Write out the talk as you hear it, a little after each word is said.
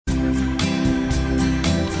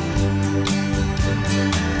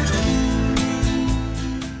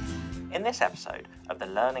this episode of the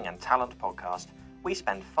Learning and Talent podcast, we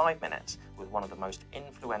spend 5 minutes with one of the most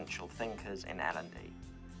influential thinkers in L&D.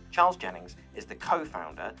 Charles Jennings is the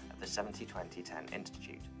co-founder of the 70-20-10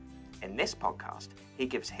 Institute. In this podcast, he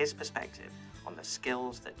gives his perspective on the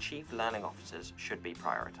skills that Chief Learning Officers should be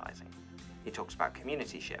prioritising. He talks about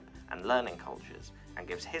communityship and learning cultures and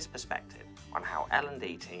gives his perspective on how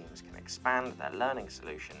L&D teams can expand their learning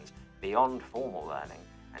solutions beyond formal learning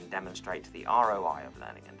and demonstrate the ROI of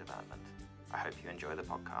learning and development. I hope you enjoy the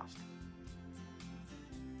podcast.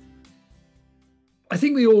 I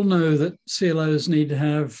think we all know that CLOs need to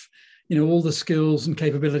have, all the skills and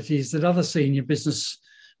capabilities that other senior business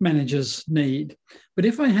managers need. But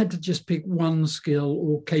if I had to just pick one skill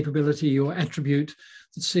or capability or attribute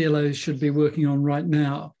that CLOs should be working on right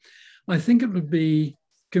now, I think it would be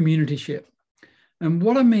communityship. And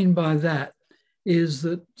what I mean by that is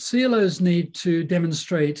that CLOs need to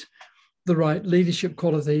demonstrate the right leadership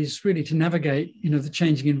qualities really to navigate, the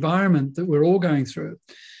changing environment that we're all going through,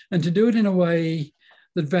 and to do it in a way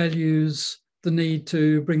that values the need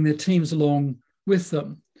to bring their teams along with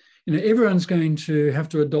them. Everyone's going to have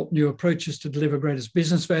to adopt new approaches to deliver greatest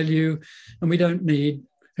business value, and we don't need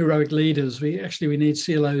heroic leaders. We need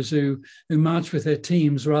CLOs who march with their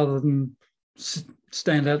teams rather than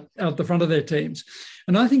stand out the front of their teams.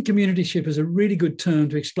 And I think communityship is a really good term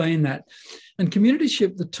to explain that. And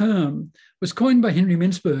communityship, the term, was coined by Henry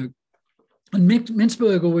Mintzberg. And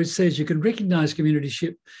Mintzberg always says you can recognize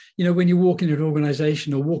communityship, when you walk into an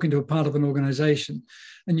organization or walk into a part of an organization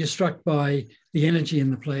and you're struck by the energy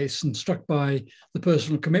in the place and struck by the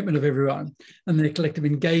personal commitment of everyone and their collective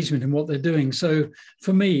engagement in what they're doing. So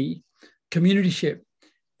for me, communityship,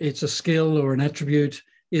 it's a skill or an attribute,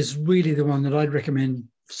 is really the one that I'd recommend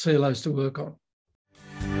CLOs to work on.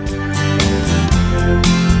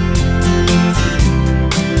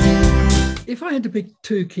 If I had to pick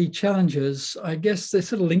two key challenges, I guess they're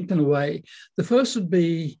sort of linked in a way. The first would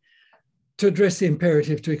be to address the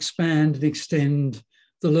imperative to expand and extend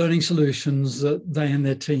the learning solutions that they and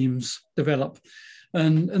their teams develop.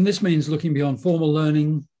 And this means looking beyond formal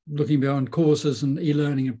learning, looking beyond courses and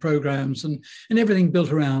e-learning and programs and everything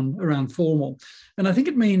built around formal. And I think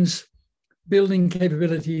it means building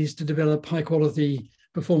capabilities to develop high quality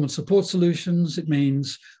performance support solutions. It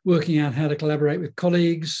means working out how to collaborate with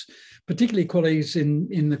colleagues, particularly colleagues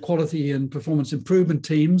in the quality and performance improvement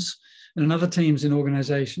teams and in other teams in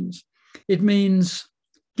organizations. It means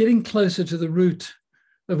getting closer to the root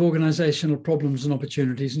of organizational problems and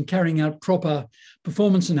opportunities and carrying out proper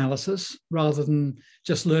performance analysis rather than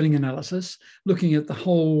just learning analysis, looking at the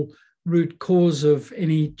whole root cause of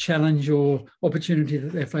any challenge or opportunity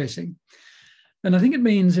that they're facing. And I think it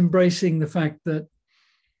means embracing the fact that,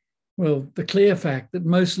 the clear fact that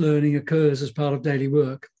most learning occurs as part of daily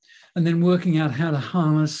work, and then working out how to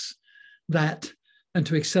harness that and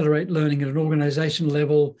to accelerate learning at an organizational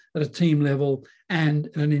level, at a team level, and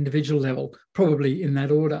at an individual level, probably in that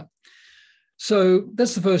order. So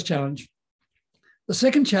that's the first challenge. The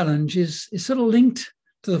second challenge is sort of linked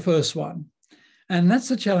to the first one, and that's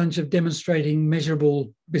the challenge of demonstrating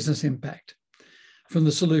measurable business impact from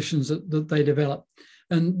the solutions that they develop.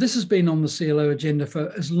 And this has been on the CLO agenda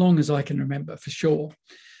for as long as I can remember, for sure.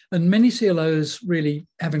 And many CLOs really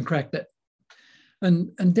haven't cracked it.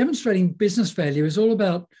 And demonstrating business value is all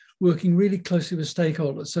about working really closely with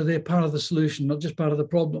stakeholders, so they're part of the solution, not just part of the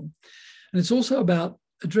problem. And it's also about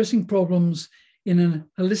addressing problems in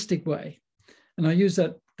a holistic way. And I use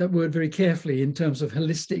that word very carefully in terms of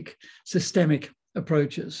holistic, systemic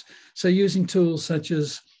approaches. So using tools such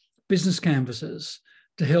as business canvases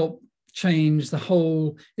to help change the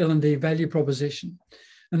whole L&D value proposition.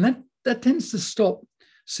 And that tends to stop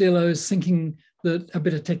CLOs thinking that a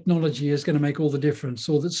bit of technology is going to make all the difference,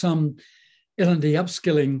 or that some L&D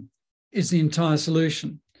upskilling is the entire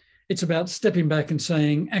solution. It's about stepping back and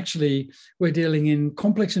saying, actually, we're dealing in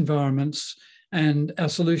complex environments and our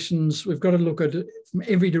solutions, we've got to look at it from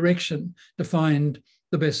every direction to find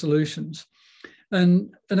the best solutions.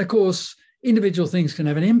 And of course, individual things can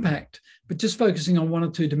have an impact, but just focusing on one or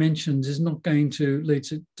two dimensions is not going to lead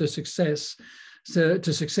to success.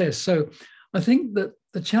 So I think that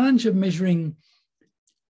the challenge of measuring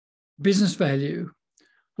business value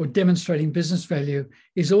or demonstrating business value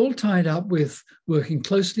is all tied up with working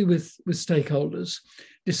closely with stakeholders,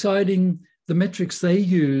 deciding the metrics they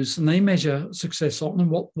use and they measure success on and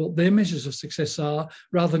what their measures of success are,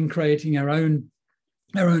 rather than creating our own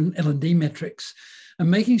L&D metrics, and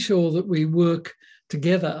making sure that we work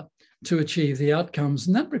together to achieve the outcomes.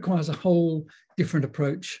 And that requires a whole different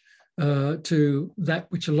approach to that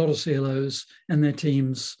which a lot of CLOs and their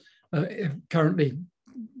teams currently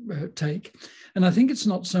take. And I think it's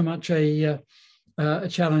not so much a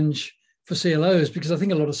challenge for CLOs, because I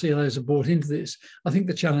think a lot of CLOs have bought into this. I think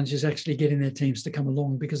the challenge is actually getting their teams to come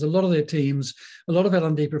along, because a lot of their teams, a lot of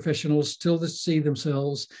L&D professionals still see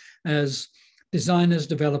themselves as designers,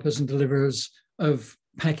 developers, and deliverers of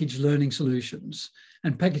packaged learning solutions.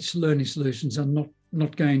 And packaged learning solutions are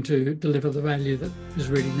not going to deliver the value that is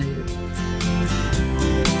really needed.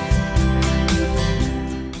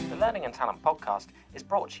 The Learning and Talent podcast is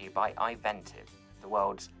brought to you by iVentive, the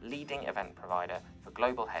world's leading event provider for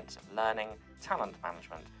global heads of learning, talent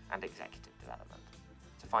management, and executive development.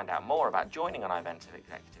 To find out more about joining an iVentive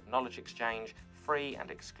Executive Knowledge Exchange, free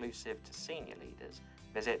and exclusive to senior leaders,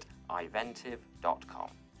 visit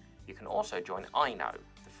iventive.com. You can also join iKnow,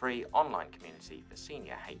 the free online community for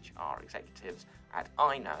senior HR executives, at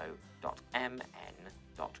iknow.mn.co.